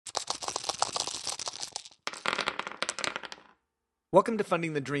Welcome to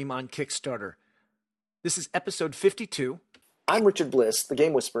Funding the Dream on Kickstarter. This is episode 52. I'm Richard Bliss, the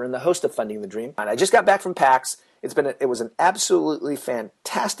Game Whisperer and the host of Funding the Dream. And I just got back from PAX. It was an absolutely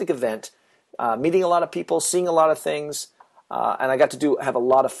fantastic event, meeting a lot of people, seeing a lot of things, and I got to have a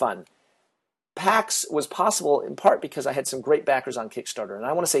lot of fun. PAX was possible in part because I had some great backers on Kickstarter, and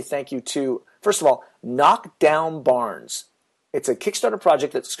I want to say thank you to, first of all, Knockdown Barns. It's a Kickstarter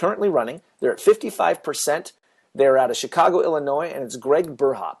project that's currently running. They're at 55%. They're out of Chicago, Illinois, and it's Greg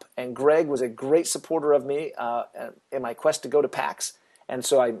Burhop. And Greg was a great supporter of me in my quest to go to PAX. And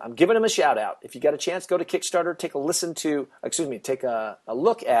so I'm giving him a shout out. If you got a chance, go to Kickstarter, take a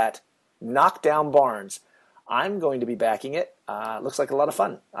look at Knockdown Barns. I'm going to be backing it. Looks like a lot of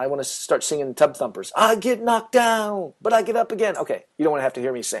fun. I want to start singing Tub Thumpers. I get knocked down, but I get up again. Okay, you don't want to have to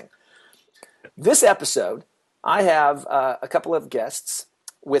hear me sing. This episode, I have a couple of guests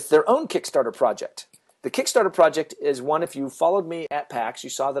with their own Kickstarter project. The Kickstarter project is one, if you followed me at PAX, you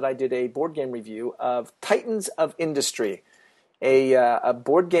saw that I did a board game review of Titans of Industry, a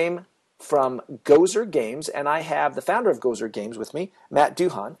board game from Gozer Games, and I have the founder of Gozer Games with me, Matt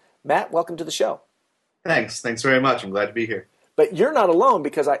Duhan. Matt, welcome to the show. Thanks very much. I'm glad to be here. But you're not alone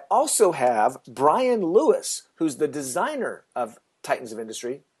because I also have Brian Lewis, who's the designer of Titans of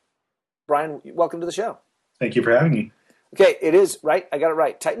Industry. Brian, welcome to the show. Thank you for having me. Okay, it is, right? I got it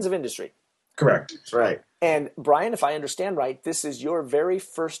right. Titans of Industry. Correct. That's right. And Brian, if I understand right, this is your very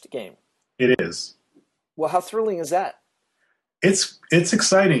first game. It is. Well, how thrilling is that? It's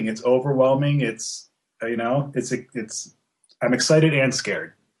exciting. It's overwhelming. I'm excited and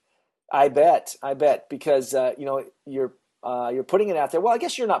scared. I bet because you're putting it out there. Well, I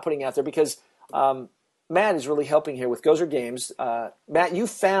guess you're not putting it out there because Matt is really helping here with Gozer Games. Matt, you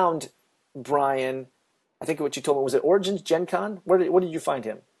found Brian. I think what you told me was at Origins Gen Con. Where did you find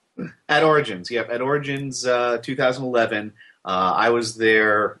him? At Origins, yep. At Origins 2011, I was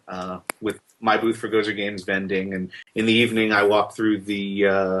there with my booth for Gozer Games vending, and in the evening I walked through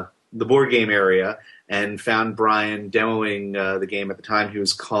the board game area and found Brian demoing the game. At the time he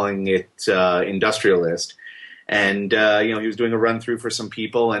was calling it Industrialist, and he was doing a run through for some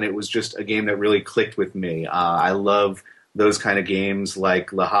people, and it was just a game that really clicked with me. I love those kind of games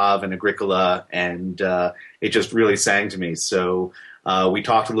like Le Havre and Agricola, and it just really sang to me. So we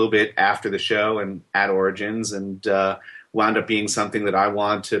talked a little bit after the show and at Origins, and wound up being something that I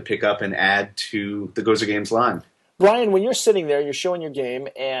want to pick up and add to the Gozer Games line. Brian, when you're sitting there, you're showing your game,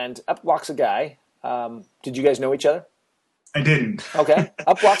 and up walks a guy. Did you guys know each other? I didn't. Okay.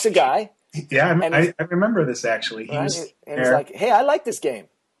 Up walks a guy. Yeah, I remember this actually. He's like, "Hey, I like this game."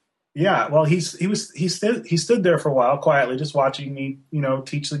 Yeah, well, he stood there for a while quietly, just watching me,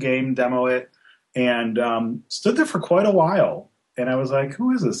 teach the game, demo it, and stood there for quite a while. And I was like,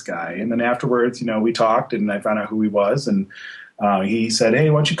 "Who is this guy?" And then afterwards, we talked, and I found out who he was, and he said, "Hey,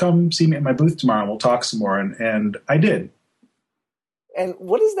 why don't you come see me at my booth tomorrow, and we'll talk some more." And I did. And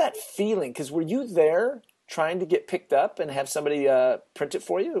what is that feeling? Because were you there trying to get picked up and have somebody print it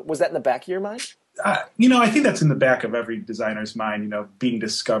for you? Was that in the back of your mind? I think that's in the back of every designer's mind, being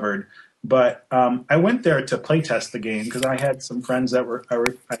discovered. But I went there to play test the game because I had some friends that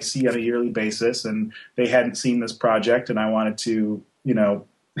I see on a yearly basis, and they hadn't seen this project, and I wanted to,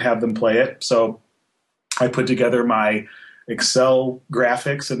 have them play it. So I put together my Excel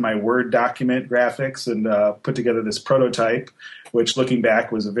graphics and my Word document graphics and put together this prototype, which looking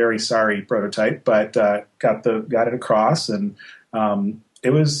back was a very sorry prototype, but got it across, and it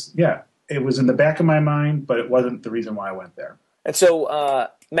was in the back of my mind, but it wasn't the reason why I went there. And so,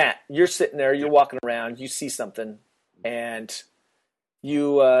 Matt, you're sitting there, you're walking around, you see something, and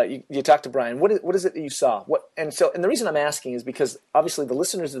you talk to Brian. What is it that you saw? And the reason I'm asking is because obviously the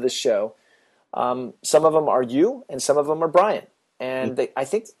listeners of this show, some of them are you, and some of them are Brian, and I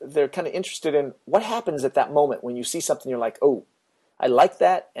think they're kind of interested in what happens at that moment when you see something. You're like, "Oh, I like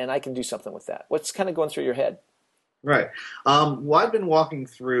that, and I can do something with that." What's kind of going through your head? Right. Well, I've been walking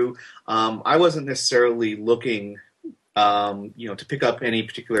through. I wasn't necessarily looking, to pick up any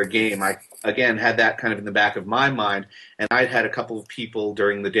particular game. I, again, had that kind of in the back of my mind, and I'd had a couple of people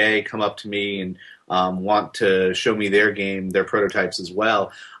during the day come up to me and want to show me their game, their prototypes as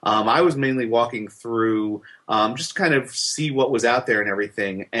well. I was mainly walking through just kind of see what was out there and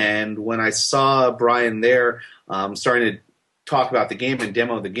everything. And when I saw Brian there starting to talk about the game and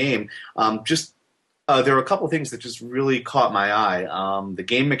demo the game, there were a couple of things that just really caught my eye. The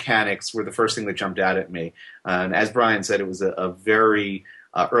game mechanics were the first thing that jumped out at me. And as Brian said, it was a very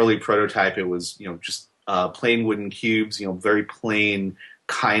early prototype. It was, just plain wooden cubes, very plain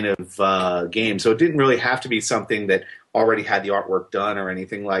kind of game. So it didn't really have to be something that already had the artwork done or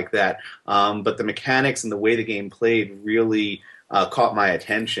anything like that. But the mechanics and the way the game played really caught my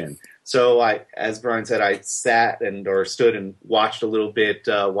attention. So as Brian said, I sat or stood and watched a little bit,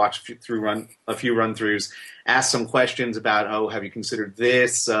 watched through a few run-throughs, asked some questions about, have you considered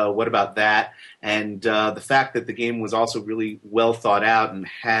this? What about that? And the fact that the game was also really well thought out and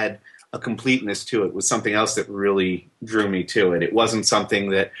had a completeness to it was something else that really drew me to it. It wasn't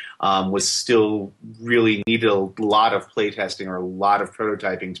something that was still really needed a lot of playtesting or a lot of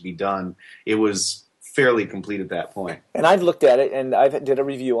prototyping to be done. It was fairly complete at that point. And I've looked at it, and I did a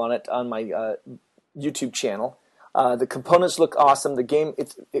review on it on my YouTube channel. The components look awesome. The game,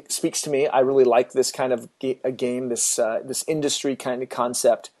 it speaks to me. I really like this kind of a game, this industry kind of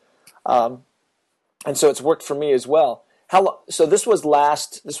concept, and so it's worked for me as well. So this was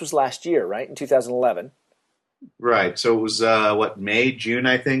last year, right? In 2011. Right. So it was May, June,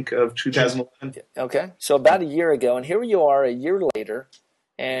 I think, of 2011. Okay. So about a year ago, and here you are a year later,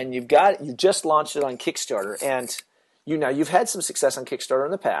 and you just launched it on Kickstarter, and you've had some success on Kickstarter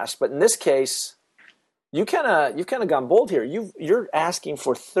in the past, but in this case, you've kind of gone bold here. You're asking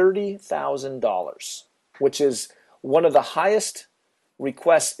for $30,000, which is one of the highest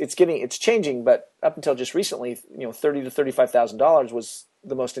requests. It's changing, but up until just recently, $30,000 to $35,000 was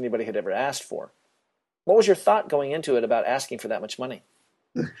the most anybody had ever asked for. What was your thought going into it about asking for that much money?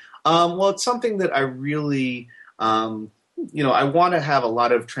 Well, it's something that I really, I want to have a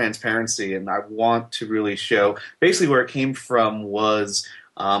lot of transparency, and I want to really show. Basically, where it came from was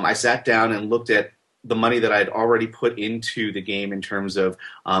I sat down and looked at the money that I'd already put into the game in terms of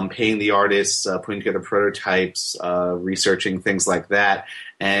paying the artists, putting together prototypes, researching things like that,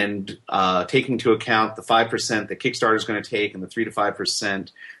 and taking into account the 5% that Kickstarter is going to take and the 3 to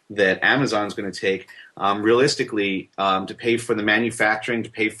 5% that Amazon is going to take. Realistically, to pay for the manufacturing, to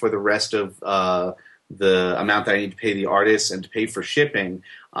pay for the rest of the amount that I need to pay the artists, and to pay for shipping,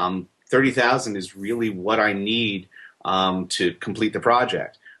 $30,000 is really what I need to complete the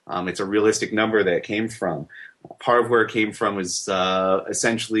project. It's a realistic number that it came from. Part of where it came from is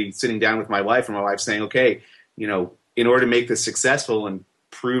essentially sitting down with my wife, and my wife saying, okay, in order to make this successful and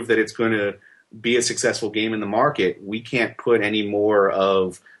prove that it's going to be a successful game in the market, we can't put any more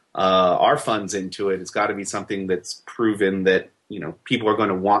of our funds into it. It's got to be something that's proven that people are going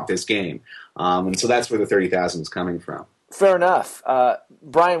to want this game, and so that's where the $30,000 is coming from. Fair enough,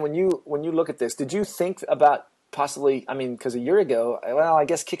 Brian. When you look at this, did you think about possibly? I mean, because a year ago, I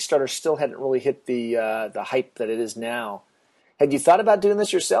guess Kickstarter still hadn't really hit the hype that it is now. Had you thought about doing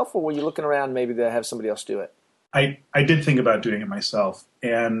this yourself, or were you looking around maybe to have somebody else do it? I did think about doing it myself,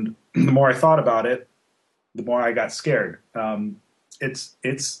 and the more I thought about it, the more I got scared.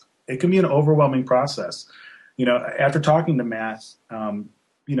 It can be an overwhelming process. After talking to Matt,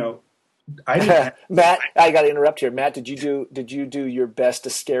 I didn't Matt, I got to interrupt here. Matt, did you do your best to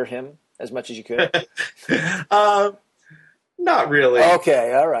scare him as much as you could? Not really.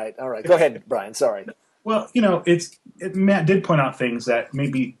 Okay, all right. Go ahead, Brian. Sorry. Well, Matt did point out things that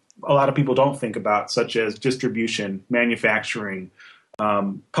maybe a lot of people don't think about, such as distribution, manufacturing,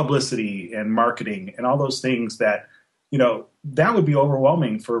 publicity, and marketing, and all those things that that would be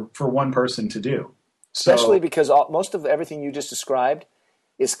overwhelming for one person to do. Especially because most of everything you just described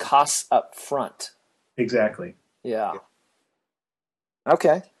is costs up front. Exactly. Yeah.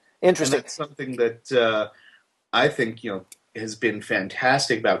 Okay. Interesting. And that's something that I think has been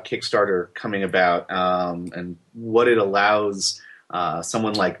fantastic about Kickstarter coming about, and what it allows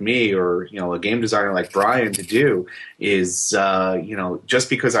someone like me or a game designer like Brian to do is just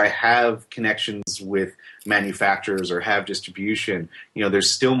because I have connections with manufacturers or have distribution,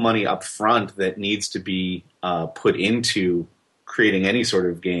 there's still money up front that needs to be put into creating any sort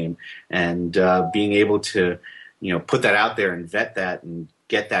of game, and being able to put that out there and vet that and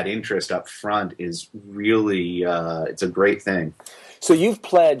get that interest up front is really it's a great thing. So you've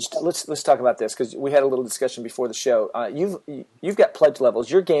pledged. Let's talk about this, because we had a little discussion before the show. You've got pledge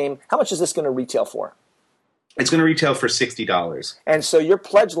levels. Your game, how much is this going to retail for? It's going to retail for $60. And so your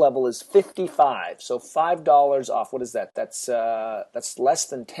pledge level is $55. So $5 off. What is that? That's less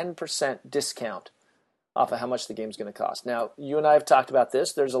than 10% discount off of how much the game's going to cost. Now, you and I have talked about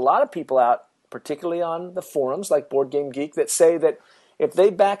this. There's a lot of people out, particularly on the forums like Board Game Geek, that say that if they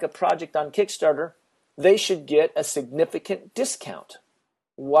back a project on Kickstarter, they should get a significant discount.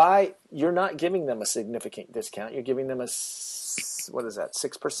 Why? You're not giving them a significant discount. You're giving them a, 6%,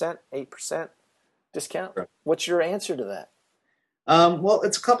 8% discount? Right. What's your answer to that? Well,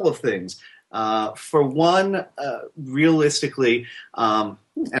 it's a couple of things. For one, realistically, and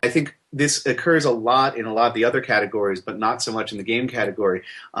I think this occurs a lot in a lot of the other categories, but not so much in the game category.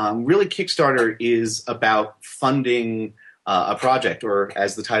 Really, Kickstarter is about funding a project, or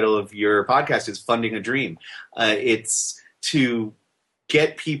as the title of your podcast is, funding a dream. It's to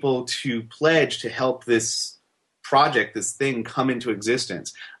get people to pledge to help this project, this thing, come into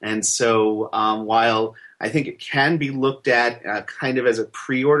existence. And so while I think it can be looked at kind of as a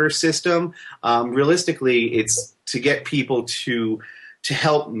pre-order system, realistically, it's to get people to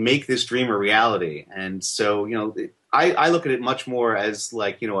help make this dream a reality. And so, I look at it much more as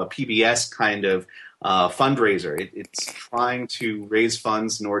like, a PBS kind of fundraiser. It's trying to raise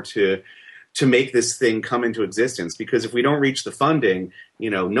funds in order to make this thing come into existence. Because if we don't reach the funding,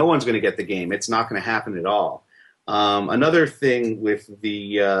 no one's going to get the game. It's not going to happen at all. Another thing with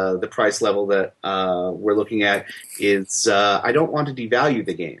the price level that we're looking at is I don't want to devalue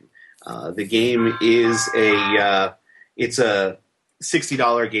the game. The game is it's a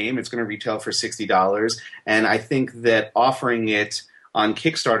 $60 game. It's going to retail for $60, and I think that offering it on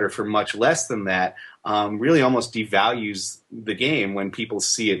Kickstarter for much less than that really almost devalues the game when people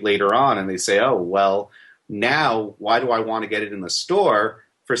see it later on and they say, "Oh, well, now why do I want to get it in the store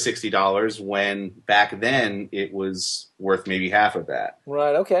for $60 when back then it was worth maybe half of that?"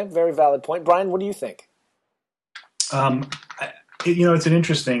 Right. Okay. Very valid point. Brian, what do you think? It's an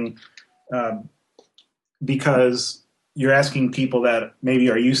interesting because you're asking people that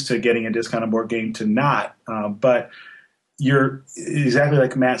maybe are used to getting a discounted board game to not, but you're exactly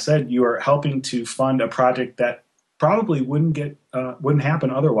like Matt said. You are helping to fund a project that probably wouldn't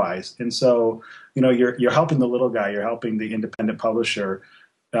happen otherwise, and so you're helping the little guy. You're helping the independent publisher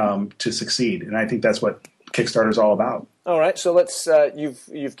to succeed, and I think that's what Kickstarter is all about. All right, so let's.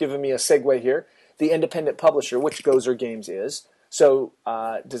 You've given me a segue here. The independent publisher, which Gozer Games is. So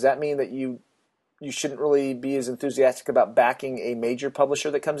does that mean that you shouldn't really be as enthusiastic about backing a major publisher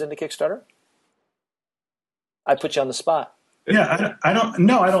that comes into Kickstarter? I put you on the spot. Yeah, I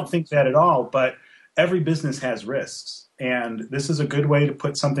don't think that at all. But every business has risks, and this is a good way to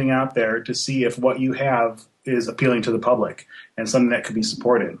put something out there to see if what you have is appealing to the public and something that could be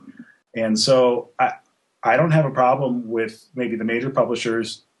supported. And so I don't have a problem with maybe the major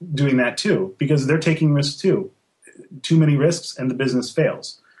publishers doing that too, because they're taking risks too. Too many risks and the business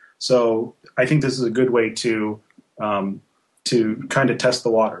fails. So I think this is a good way to kind of test the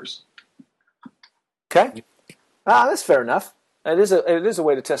waters. Okay, that's fair enough. It is a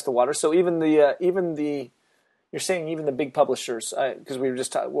way to test the water. So even the you're saying even the big publishers, because we were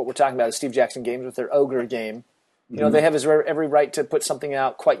just what we're talking about is Steve Jackson Games with their Ogre game. They have every right to put something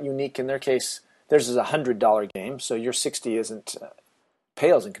out quite unique. In their case, theirs is $100 game, so your 60 isn't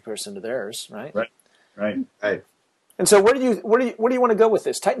pales in comparison to theirs, right? Right. And so where do you want to go with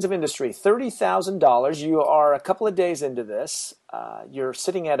this? Titans of Industry, $30,000. You are a couple of days into this. You're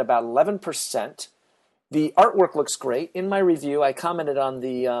sitting at about 11%. The artwork looks great. In my review, I commented on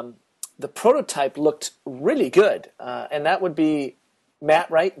the prototype looked really good, and that would be Matt,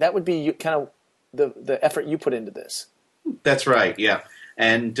 right? That would be kind of the effort you put into this. That's right. Yeah,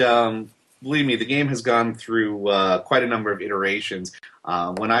 and believe me, the game has gone through quite a number of iterations.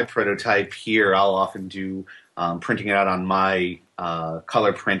 When I prototype here, I'll often do printing it out on my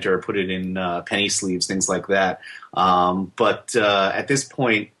color printer, put it in penny sleeves, things like that. But at this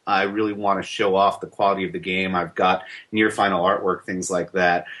point, I really want to show off the quality of the game. I've got near final artwork, things like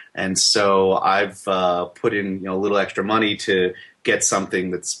that, and so I've put in a little extra money to get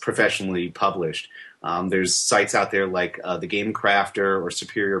something that's professionally published. There's sites out there like the Game Crafter or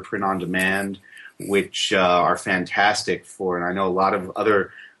Superior Print on Demand, which are fantastic for, and I know a lot of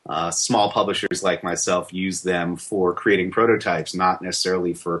other small publishers like myself use them for creating prototypes, not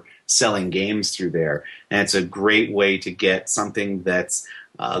necessarily for selling games through there. And it's a great way to get something that's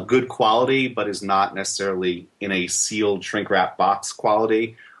good quality, but is not necessarily in a sealed shrink wrap box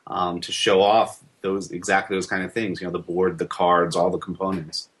quality, to show off exactly those kind of things. The board, the cards, all the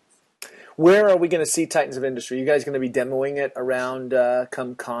components. Where are we going to see Titans of Industry? You guys going to be demoing it around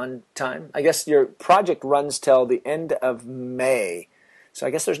come con time? I guess your project runs till the end of May. So I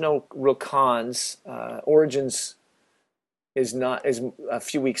guess there's no real cons. Origins is a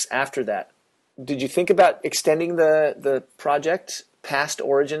few weeks after that. Did you think about extending the project past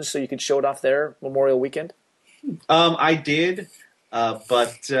Origins so you could show it off there Memorial Weekend? I did,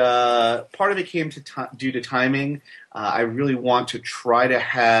 but part of it came due to timing. I really want to try to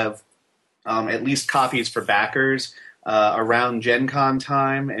have at least copies for backers around Gen Con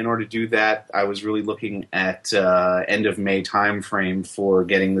time. In order to do that, I was really looking at end of May time frame for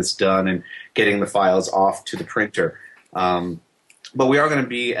getting this done and getting the files off to the printer. But we are going to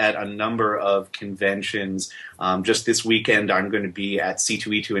be at a number of conventions. Just this weekend, I'm going to be at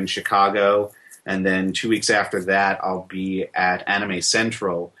C2E2 in Chicago, and then 2 weeks after that, I'll be at Anime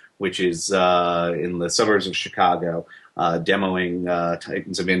Central, which is in the suburbs of Chicago. demoing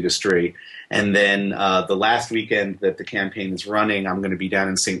Titans of Industry. And then the last weekend that the campaign is running, I'm going to be down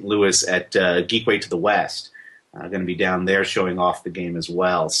in St. Louis at Geekway to the West. I'm going to be down there showing off the game as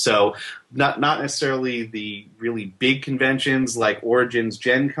well. So not necessarily the really big conventions like Origins,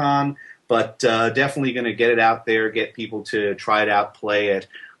 Gen Con, but definitely going to get it out there, get people to try it out, play it.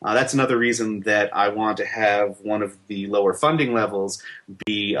 That's another reason that I want to have one of the lower funding levels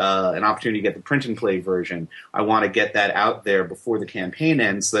be an opportunity to get the print and play version. I want to get that out there before the campaign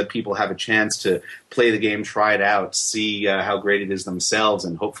ends so that people have a chance to play the game, try it out, see how great it is themselves,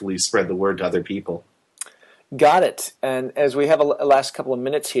 and hopefully spread the word to other people. Got it. And as we have a last couple of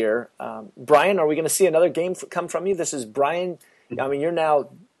minutes here, Brian, are we going to see another game come from you? This is Brian. I mean, you're now,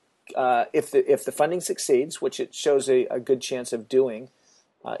 if the funding succeeds, which it shows a good chance of doing,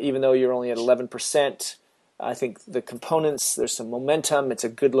 even though you're only at 11%, I think the components, there's some momentum. It's a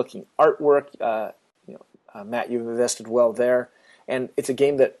good-looking artwork. Matt, you've invested well there. And it's a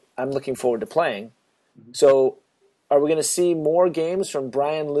game that I'm looking forward to playing. Mm-hmm. So are we going to see more games from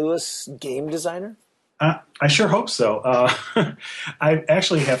Brian Lewis, game designer? I sure hope so. I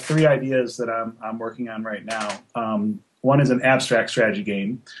actually have 3 ideas that I'm working on right now. One is an abstract strategy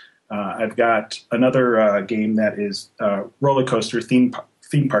game. I've got another game that is roller coaster theme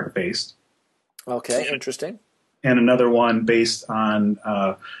park based. Okay, interesting. And another one based on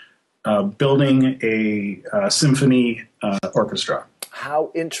building a symphony orchestra.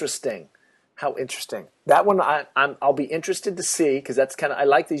 How interesting! How interesting. That one I'll be interested to see, because that's I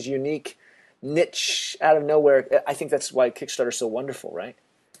like these unique niche out of nowhere. I think that's why Kickstarter is so wonderful, right?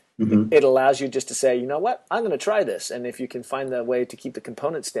 Mm-hmm. It allows you just to say, you know what, I'm going to try this, and if you can find the way to keep the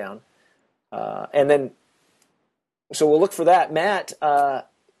components down, and then, so we'll look for that, Matt.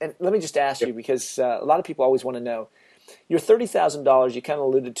 And let me just ask you, because a lot of people always want to know, your $30,000 you kind of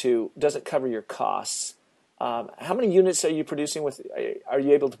alluded to doesn't cover your costs. How many units are you producing with? Are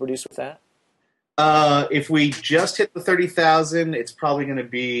you able to produce with that? If we just hit the 30,000, it's probably going to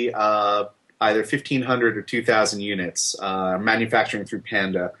be either 1,500 or 2,000 units, manufacturing through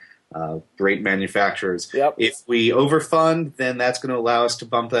Panda, great manufacturers. Yep. If we overfund, then that's going to allow us to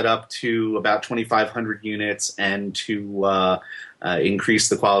bump that up to about 2,500 units and to increase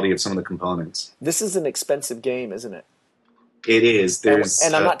the quality of some of the components. This is an expensive game, isn't it? It is.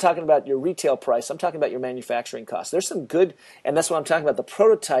 And I'm not talking about your retail price. I'm talking about your manufacturing costs. There's some good, and that's what I'm talking about. The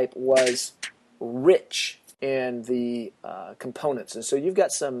prototype was rich in the components, and so you've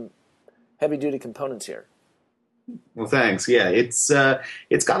got some heavy-duty components here. Well, thanks. Yeah, it's got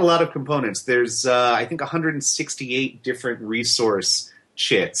a lot of components. There's I think 168 different resource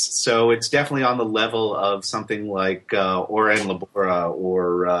chits, so it's definitely on the level of something like Ora and Labora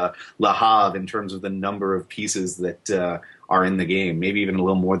or Le Havre in terms of the number of pieces that are in the game. Maybe even a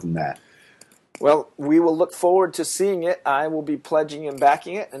little more than that. Well, we will look forward to seeing it. I will be pledging and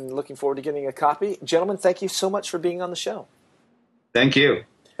backing it and looking forward to getting a copy. Gentlemen, thank you so much for being on the show. Thank you.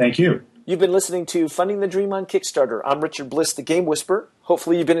 Thank you. You've been listening to Funding the Dream on Kickstarter. I'm Richard Bliss, the Game Whisperer.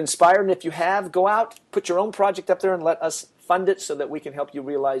 Hopefully you've been inspired, and if you have, go out, put your own project up there, and let us fund it so that we can help you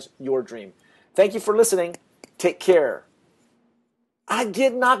realize your dream. Thank you for listening. Take care. I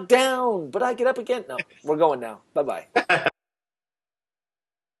get knocked down, but I get up again. No, we're going now. Bye-bye.